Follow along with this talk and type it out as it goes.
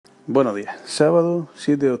Buenos días, sábado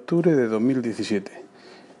 7 de octubre de 2017.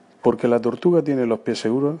 Porque la tortuga tiene los pies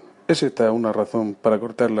seguros, ¿es esta una razón para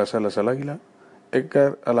cortar las alas al águila?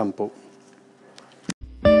 Edgar Allan Poe.